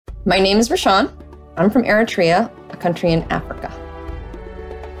My name is Rashawn. I'm from Eritrea, a country in Africa.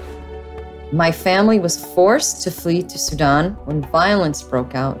 My family was forced to flee to Sudan when violence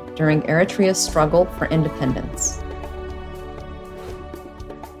broke out during Eritrea's struggle for independence.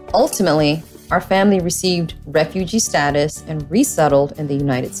 Ultimately, our family received refugee status and resettled in the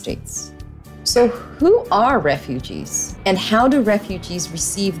United States. So who are refugees? And how do refugees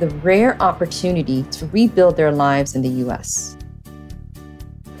receive the rare opportunity to rebuild their lives in the U.S.?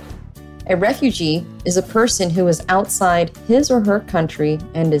 A refugee is a person who is outside his or her country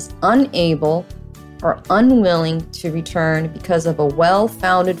and is unable or unwilling to return because of a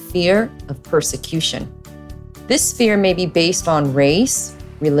well-founded fear of persecution. This fear may be based on race,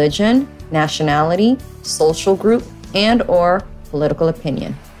 religion, nationality, social group, and/or political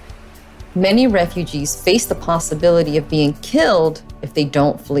opinion. Many refugees face the possibility of being killed if they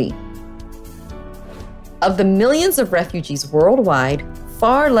don't flee. Of the millions of refugees worldwide,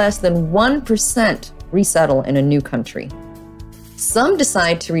 far less than 1% resettle in a new country. Some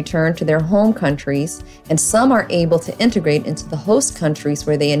decide to return to their home countries, and some are able to integrate into the host countries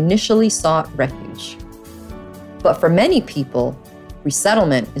where they initially sought refuge. But for many people,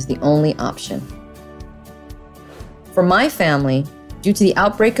 resettlement is the only option. For my family, due to the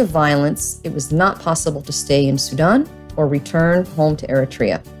outbreak of violence, it was not possible to stay in Sudan or return home to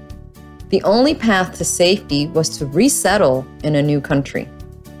Eritrea. The only path to safety was to resettle in a new country.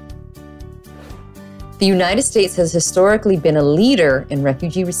 The United States has historically been a leader in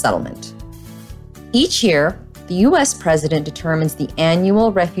refugee resettlement. Each year, the U.S. President determines the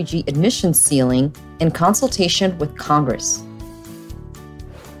annual refugee admission ceiling in consultation with Congress.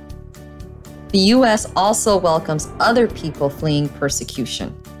 The U.S. also welcomes other people fleeing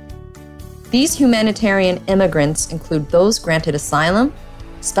persecution. These humanitarian immigrants include those granted asylum,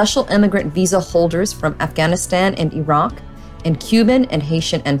 special immigrant visa holders from Afghanistan and Iraq, and Cuban and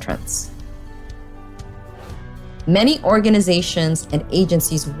Haitian entrants. Many organizations and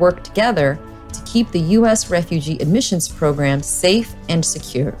agencies work together to keep the U.S. refugee admissions program safe and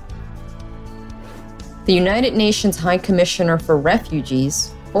secure. The United Nations High Commissioner for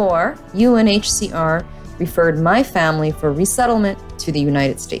Refugees, or UNHCR, referred my family for resettlement to the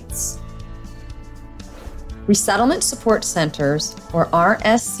United States. Resettlement Support Centers, or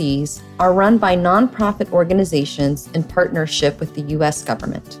RSCs, are run by nonprofit organizations in partnership with the U.S.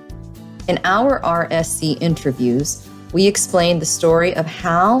 government. In our RSC interviews, we explain the story of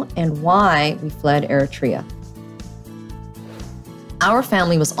how and why we fled Eritrea. Our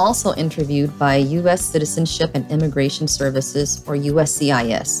family was also interviewed by U.S. Citizenship and Immigration Services, or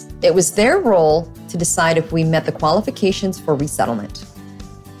USCIS. It was their role to decide if we met the qualifications for resettlement.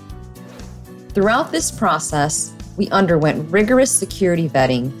 Throughout this process, we underwent rigorous security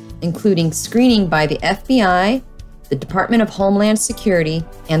vetting, including screening by the FBI, the Department of Homeland Security,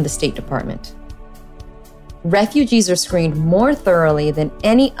 and the State Department. Refugees are screened more thoroughly than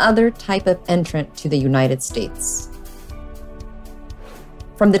any other type of entrant to the United States.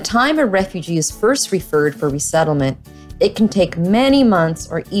 From the time a refugee is first referred for resettlement, it can take many months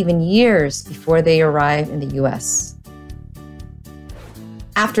or even years before they arrive in the U.S.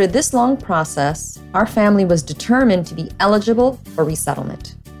 After this long process, our family was determined to be eligible for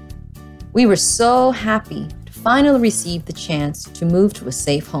resettlement. We were so happy to finally receive the chance to move to a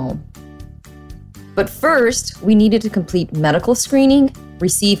safe home. But first, we needed to complete medical screening,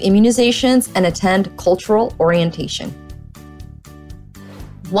 receive immunizations, and attend cultural orientation.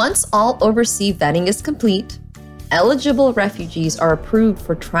 Once all overseas vetting is complete, eligible refugees are approved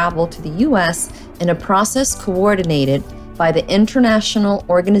for travel to the U.S. in a process coordinated by the International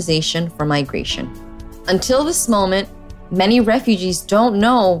Organization for Migration. Until this moment, many refugees don't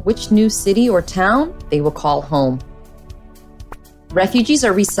know which new city or town they will call home. Refugees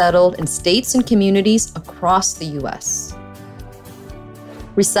are resettled in states and communities across the U.S.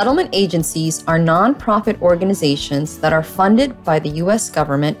 Resettlement agencies are nonprofit organizations that are funded by the U.S.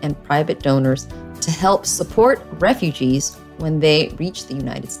 government and private donors to help support refugees when they reach the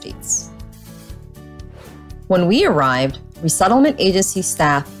United States. When we arrived, resettlement agency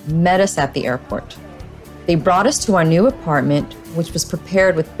staff met us at the airport. They brought us to our new apartment, which was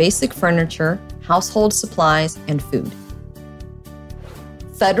prepared with basic furniture, household supplies, and food.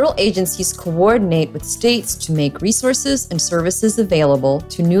 Federal agencies coordinate with states to make resources and services available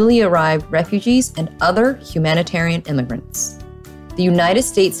to newly arrived refugees and other humanitarian immigrants. The United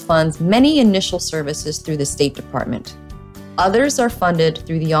States funds many initial services through the State Department. Others are funded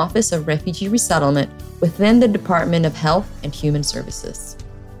through the Office of Refugee Resettlement within the Department of Health and Human Services.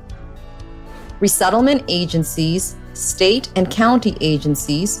 Resettlement agencies, state and county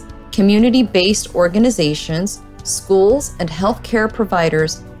agencies, community-based organizations, schools, and healthcare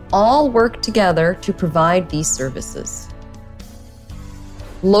providers all work together to provide these services.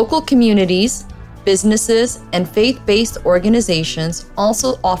 Local communities, businesses, and faith-based organizations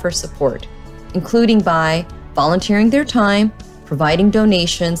also offer support, including by volunteering their time, providing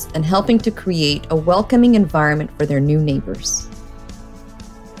donations, and helping to create a welcoming environment for their new neighbors.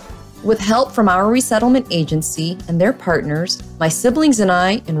 With help from our resettlement agency and their partners, my siblings and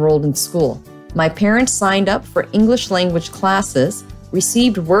I enrolled in school. My parents signed up for English language classes,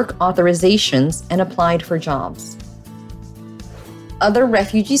 received work authorizations, and applied for jobs. Other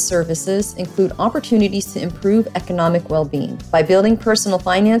refugee services include opportunities to improve economic well-being by building personal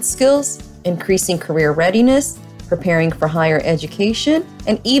finance skills, increasing career readiness, preparing for higher education,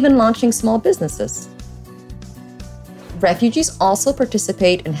 and even launching small businesses. Refugees also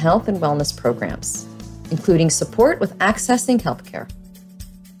participate in health and wellness programs, including support with accessing healthcare.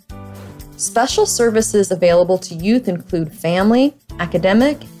 Special services available to youth include family,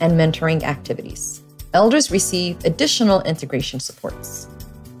 academic, and mentoring activities. Elders receive additional integration supports.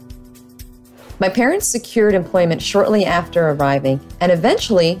 My parents secured employment shortly after arriving, and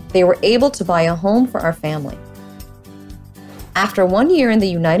eventually they were able to buy a home for our family. After 1 year in the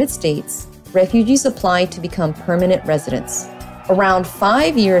United States, refugees applied to become permanent residents. Around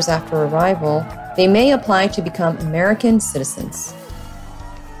 5 years after arrival, they may apply to become American citizens.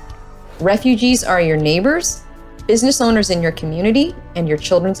 Refugees are your neighbors, business owners in your community, and your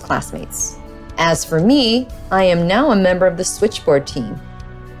children's classmates. As for me, I am now a member of the Switchboard team.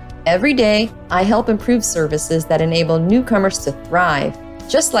 Every day, I help improve services that enable newcomers to thrive,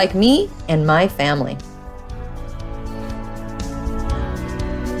 just like me and my family.